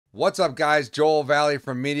What's up, guys? Joel Valley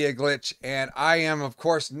from Media Glitch, and I am, of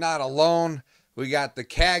course, not alone. We got the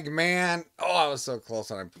Kag Man. Oh, I was so close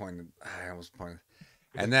when I pointed. I almost pointed.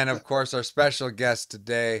 And then, of course, our special guest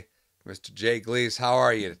today, Mr. Jay Gleez. How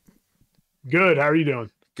are you? Good. How are you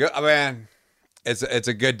doing? Good, man. It's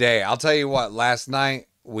a good day. I'll tell you what. Last night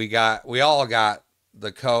we all got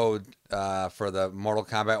the code for the Mortal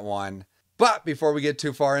Kombat 1. But before we get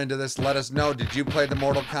too far into this, let us know, did you play the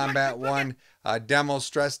Mortal Kombat 1 demo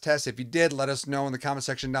stress test? If you did, let us know in the comment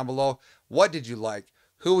section down below. What did you like?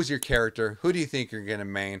 Who was your character? Who do you think you're going to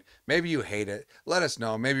main? Maybe you hate it. Let us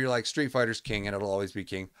know. Maybe you're like Street Fighter's king and it'll always be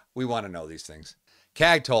king. We want to know these things.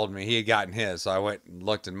 Kag told me he had gotten his, so I went and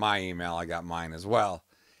looked in my email. I got mine as well.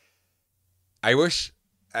 I wish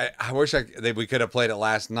we could have played it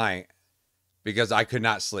last night because I could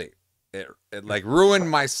not sleep. It like ruined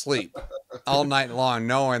my sleep all night long,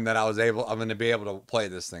 knowing that I'm going to be able to play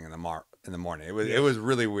this thing in the morning. It was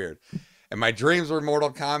really weird. And my dreams were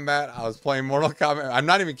Mortal Kombat. I was playing Mortal Kombat. I'm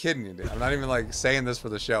not even kidding you, dude. I'm not even like saying this for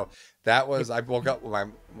the show. I woke up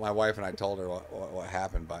with my wife and I told her what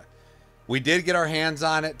happened, but we did get our hands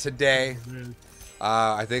on it today.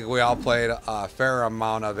 I think we all played a fair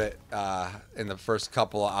amount of it in the first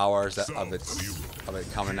couple of hours of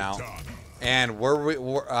it coming out. And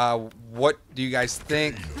what do you guys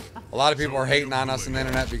think? A lot of people are hating on us on the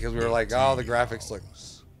internet because we were like, oh, the graphics look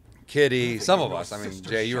kiddie. Some of us, I mean,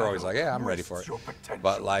 Jay, you were always like, yeah, I'm ready for it.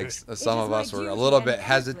 But like some of us were a little bit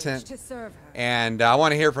hesitant. And I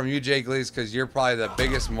want to hear from you, Jay Gleez, because you're probably the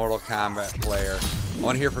biggest Mortal Kombat player. I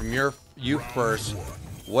want to hear from you first.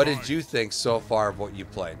 What did you think so far of what you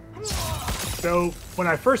played? So when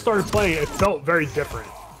I first started playing, it felt very different.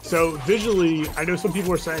 So visually, I know some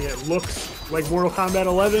people are saying it looks like Mortal Kombat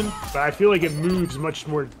 11, but I feel like it moves much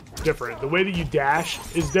more different. The way that you dash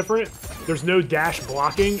is different. There's no dash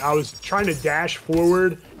blocking. I was trying to dash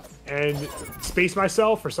forward and space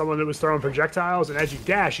myself for someone that was throwing projectiles, and as you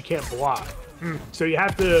dash, you can't block. So you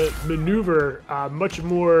have to maneuver much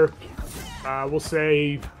more, we'll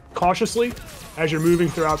say, cautiously as you're moving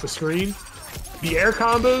throughout the screen. The air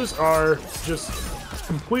combos are just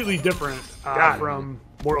completely different from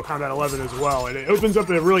Mortal Kombat 11 as well, and it opens up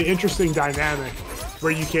a really interesting dynamic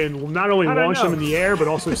where you can not only launch them in the air but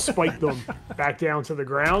also spike them back down to the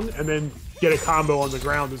ground and then get a combo on the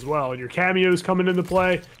ground as well, and your cameos coming into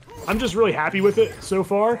play. I'm just really happy with it so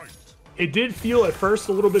far. It did feel at first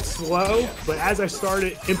a little bit slow, but as I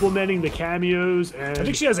started implementing the cameos and I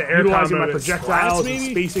think she has an air utilizing combo my projectiles and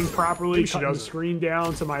maybe? spacing properly, cutting the screen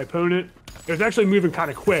down to my opponent, it was actually moving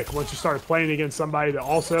kind of quick once you started playing against somebody that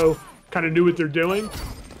also kind of knew what they're doing.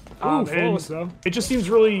 And it just seems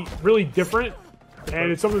really, really different,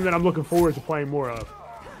 and it's something that I'm looking forward to playing more of.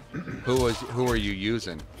 Who are you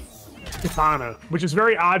using? Katana, which is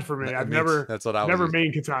very odd for me. I've never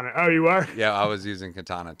main Katana. Oh, you are? Yeah, I was using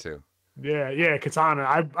Katana too. Yeah, Katana.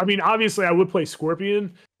 I mean, obviously, I would play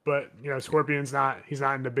Scorpion, but you know, Scorpion's he's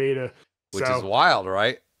not in the beta, which is wild,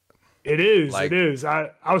 right? It is. It is.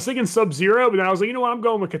 I was thinking Sub-Zero, but then I was like, you know what? I'm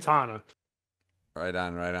going with Katana. Right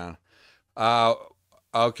on.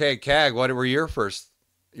 Okay, Kag, what were your first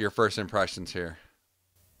impressions here?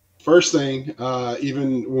 First thing,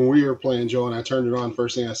 even when we were playing, Joe, and I turned it on,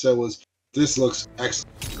 first thing I said was, this looks excellent.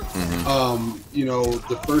 You know,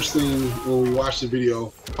 the first thing when we watched the video,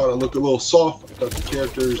 I thought it looked a little soft. I thought the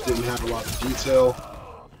characters didn't have a lot of detail.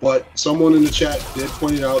 But someone in the chat did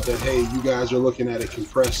point it out that, hey, you guys are looking at it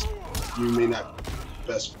compressed. You may not be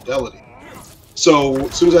the best fidelity. So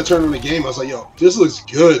as soon as I turned on the game, I was like, yo, this looks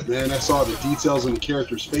good, man. I saw the details in the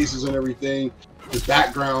characters' faces and everything. The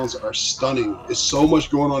backgrounds are stunning. There's so much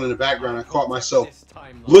going on in the background. I caught myself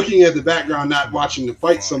looking at the background, not watching the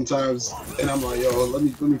fight sometimes, and I'm like, yo, let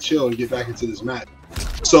me chill and get back into this match.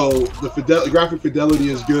 So the graphic fidelity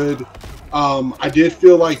is good. I did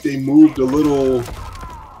feel like they moved a little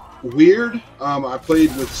weird. I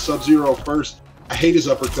played with Sub-Zero first. I hate his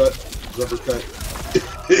uppercut.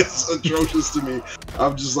 It's atrocious to me.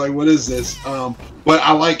 I'm just like, what is this? But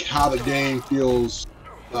I like how the game feels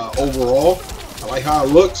overall. I like how it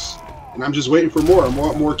looks, and I'm just waiting for more. I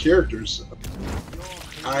want more characters.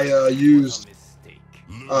 I used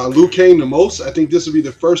Liu Kang the most. I think this will be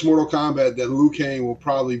the first Mortal Kombat that Liu Kang will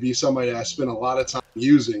probably be somebody that I spent a lot of time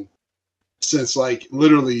using since like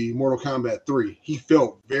literally Mortal Kombat 3. He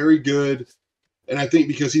felt very good, and I think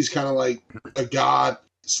because he's kind of like a god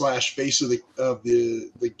 / face of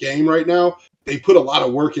the game right now, they put a lot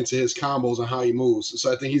of work into his combos and how he moves.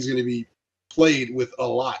 So I think he's going to be played with a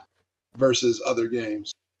lot versus other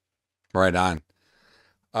games. Right on.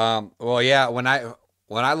 Well, yeah, when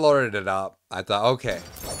I loaded it up, I thought, okay,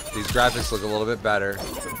 these graphics look a little bit better.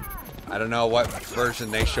 I don't know what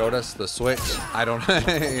version they showed us, the Switch. I don't,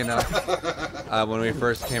 you know, when we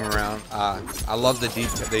first came around. I love the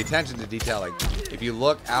attention to detail. Like, if you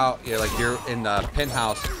look out, like you're in the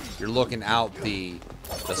penthouse, you're looking out the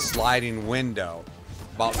sliding window.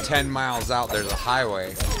 About 10 miles out, there's a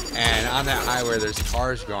highway, and on that highway, there's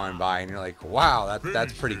cars going by, and you're like, wow,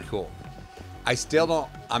 that's pretty cool.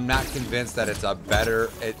 I'm not convinced that it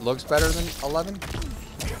looks better than 11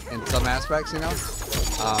 in some aspects, you know?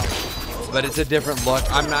 But it's a different look.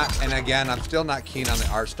 I'm still not keen on the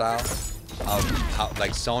art style of how,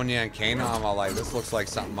 like, Sonya and Kano. I'm all like, this looks like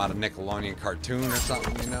something out of Nickelodeon cartoon or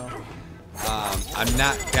something, you know? I'm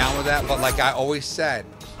not down with that, but like I always said,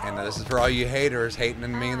 and this is for all you haters hating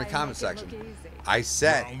on me in the comment section, I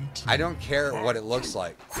said, I don't care what it looks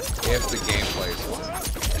like if the gameplay is fun,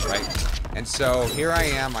 right? And so here I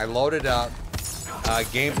am, I loaded up.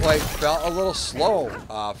 Gameplay felt a little slow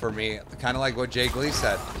for me, kind of like what Jay Gleez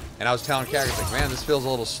said. And I was telling Kag, like, man, this feels a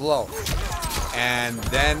little slow. And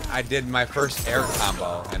then I did my first air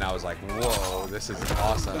combo, and I was like, whoa, this is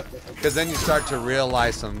awesome. Because then you start to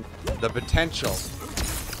realize the potential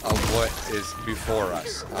of what is before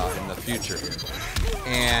us in the future here.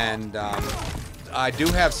 And I do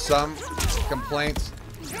have some complaints.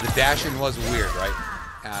 The dashing was weird, right?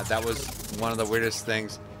 That was one of the weirdest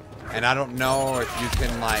things. And I don't know if you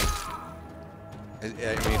can, like, I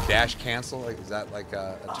mean, dash cancel, like, is that like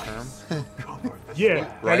a term?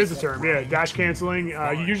 Yeah, right? that is a term. Yeah, dash canceling.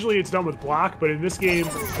 Usually it's done with block, but in this game,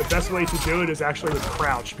 the best way to do it is actually with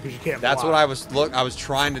crouch because you can't. That's block. what I was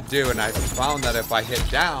trying to do, and I found that if I hit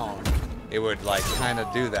down, it would like kind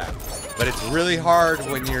of do that. But it's really hard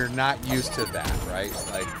when you're not used to that, right?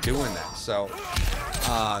 Like doing that. So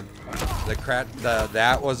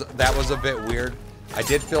that was a bit weird. I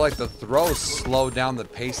did feel like the throws slowed down the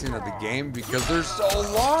pacing of the game because they're so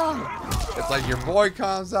long. It's like your boy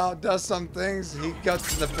comes out, does some things, he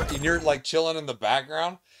gets in and you're like chilling in the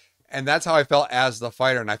background. And that's how I felt as the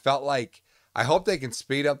fighter. And I felt like, I hope they can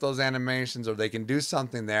speed up those animations or they can do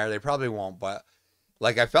something there. They probably won't, but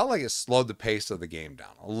like I felt like it slowed the pace of the game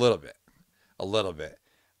down a little bit.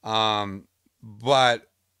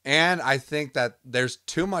 And I think that there's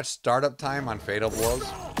too much startup time on Fatal Blows.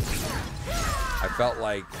 I felt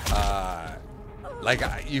like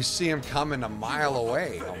you see him coming a mile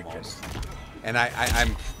away almost, and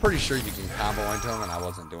I'm pretty sure you can combo into him, and I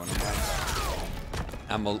wasn't doing it.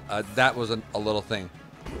 That was a little thing,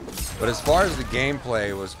 but as far as the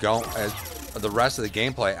gameplay was going, as the rest of the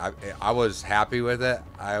gameplay, I was happy with it.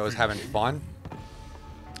 I was having fun.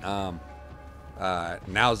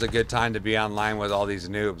 Now's a good time to be online with all these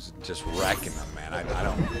noobs, just wrecking them, man. I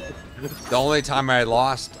don't. The only time I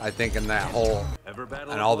lost, I think, in that whole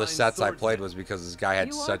and all the sets I played was because this guy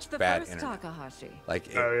had such bad internet. Like,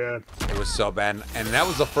 it was so bad, and that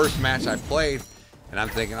was the first match I played, and I'm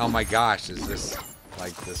thinking, oh my gosh, is this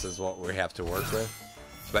what we have to work with?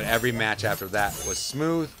 But every match after that was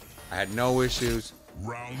smooth. I had no issues.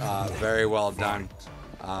 Very well done.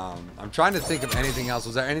 I'm trying to think of anything else.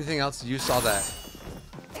 Was there anything else you saw that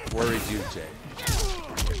worried you, Jay?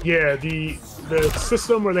 Yeah, the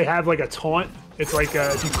system where they have like a taunt. It's like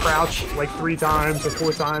if you crouch like 3 times or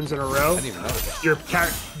 4 times in a row, I didn't even know that.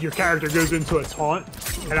 your character goes into a taunt.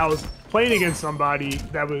 And I was playing against somebody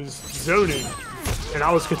that was zoning, and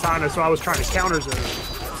I was katana, so I was trying to counter zone.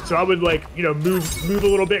 So I would like, you know, move a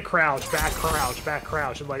little bit, crouch, back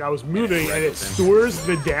crouch, and like I was moving, and it stores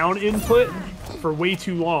the down input for way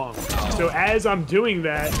too long. So as I'm doing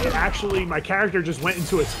that, my character just went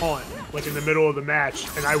into a taunt, like in the middle of the match,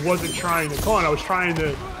 and I wasn't trying to taunt, I was trying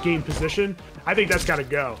to gain position. I think that's gotta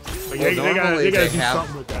go. Like, they gotta do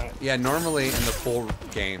something with that. Yeah, normally in the full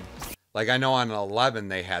game, like I know on 11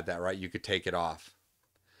 they had that, right? You could take it off,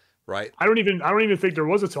 right? I don't even think there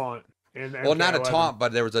was a taunt. Well, not a taunt,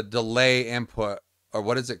 but there was a delay input, or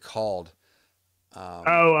what is it called?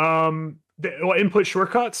 Input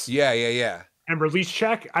shortcuts. Yeah. And release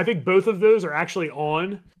check. I think both of those are actually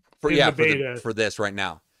on the beta for this right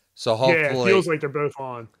now. So hopefully, yeah, it feels like they're both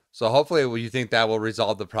on. So hopefully, you think that will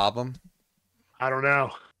resolve the problem? I don't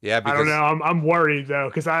know. Yeah, because I don't know. I'm worried though,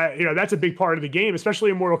 because that's a big part of the game,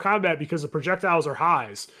 especially in Mortal Kombat, because the projectiles are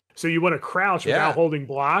highs. So you want to crouch without holding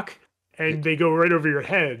block, and they go right over your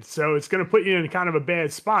head. So it's going to put you in kind of a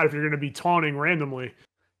bad spot if you're going to be taunting randomly.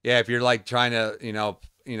 Yeah, if you're like trying to,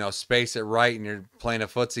 space it right, and you're playing a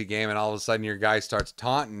footsie game, and all of a sudden your guy starts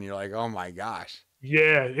taunting, you're like, oh my gosh.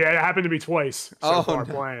 Yeah, it happened to me twice so far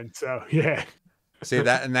playing. So yeah. See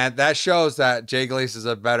that shows that Jay Gleez is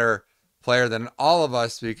a better player than all of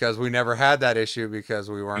us, because we never had that issue because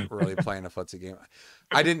we weren't really playing a footsie game.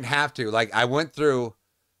 I didn't have to. Like, I went through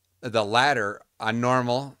the ladder on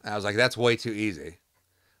normal. I was like, that's way too easy.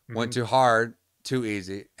 Went too hard, too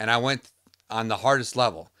easy. And I went on the hardest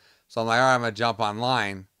level. So I'm like, all right, I'm going to jump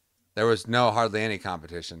online. There was hardly any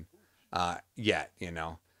competition yet, you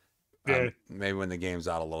know. Yeah. Maybe when the game's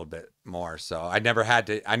out a little bit more. So I never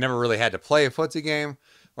really had to play a footsie game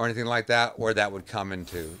or anything like that where that would come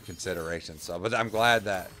into consideration. So, but I'm glad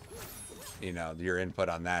that, you know, your input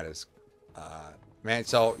on that is, man.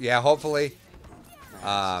 So yeah, hopefully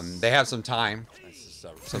they have some time.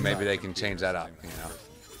 So maybe they can change that up, you know.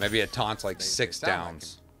 Maybe it taunts like 6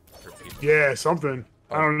 downs. Yeah, something.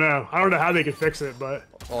 I don't know. I don't know how they could fix it, but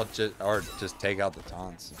Or just take out the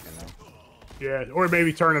taunts, you know. yeah, or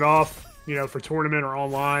maybe turn it off, you know, for tournament or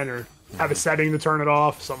online, or have a setting to turn it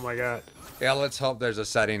off, something like that. Yeah, let's hope there's a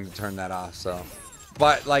setting to turn that off. So,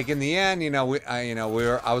 but like in the end, you know,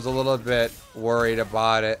 I was a little bit worried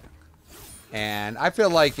about it, and I feel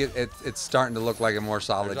like it's starting to look like a more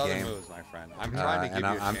solid game. Moves, my friend. I'm trying to give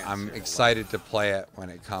you a chance I'm here, excited to play it when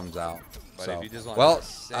it comes out. But So, if you just want well, to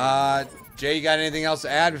say- Jay, you got anything else to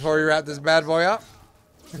add before we wrap this bad boy up?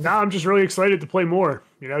 Now I'm just really excited to play more,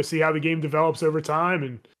 you know, see how the game develops over time,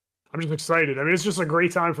 and I'm just excited. I mean, it's just a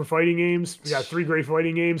great time for fighting games. We got 3 great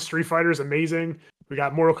fighting games. Street Fighter's amazing. We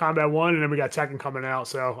got Mortal Kombat 1, and then we got Tekken coming out.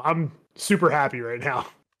 So I'm super happy right now.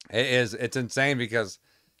 It is. It's insane because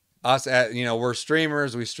us, you know, we're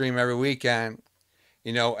streamers. We stream every weekend,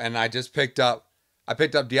 you know, and I picked up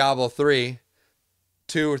Diablo 3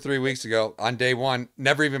 2 or 3 weeks ago on day 1.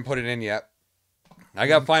 Never even put it in yet. I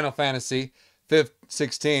got Final Fantasy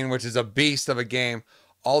 16, which is a beast of a game.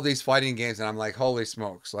 All these fighting games, and I'm like, holy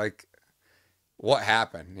smokes, like, what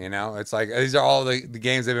happened? You know, it's like these are all the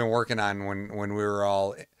games they've been working on when we were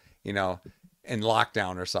all, you know, in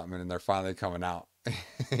lockdown or something, and they're finally coming out.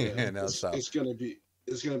 Yeah, you know, so it's gonna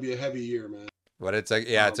be a heavy year, man. but it's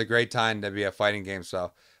it's a great time to be a fighting game.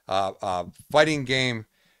 So, fighting game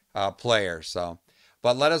player. So,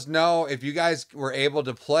 but let us know if you guys were able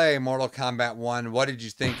to play Mortal Kombat 1. What did you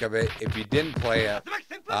think of it? If you didn't play it,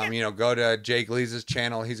 you know, go to Jay Gleez's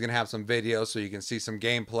channel. He's gonna have some videos so you can see some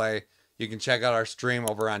gameplay. You can check out our stream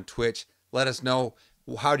over on Twitch. Let us know,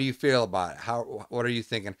 how do you feel about it? What are you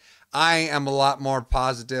thinking? I am a lot more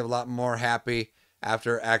positive, a lot more happy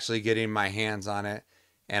after actually getting my hands on it,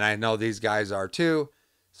 and I know these guys are too.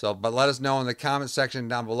 So, but let us know in the comment section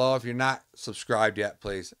down below. If you're not subscribed yet,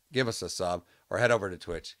 please give us a sub or head over to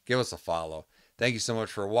Twitch. Give us a follow. Thank you so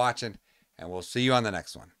much for watching, and we'll see you on the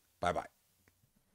next one. Bye-bye.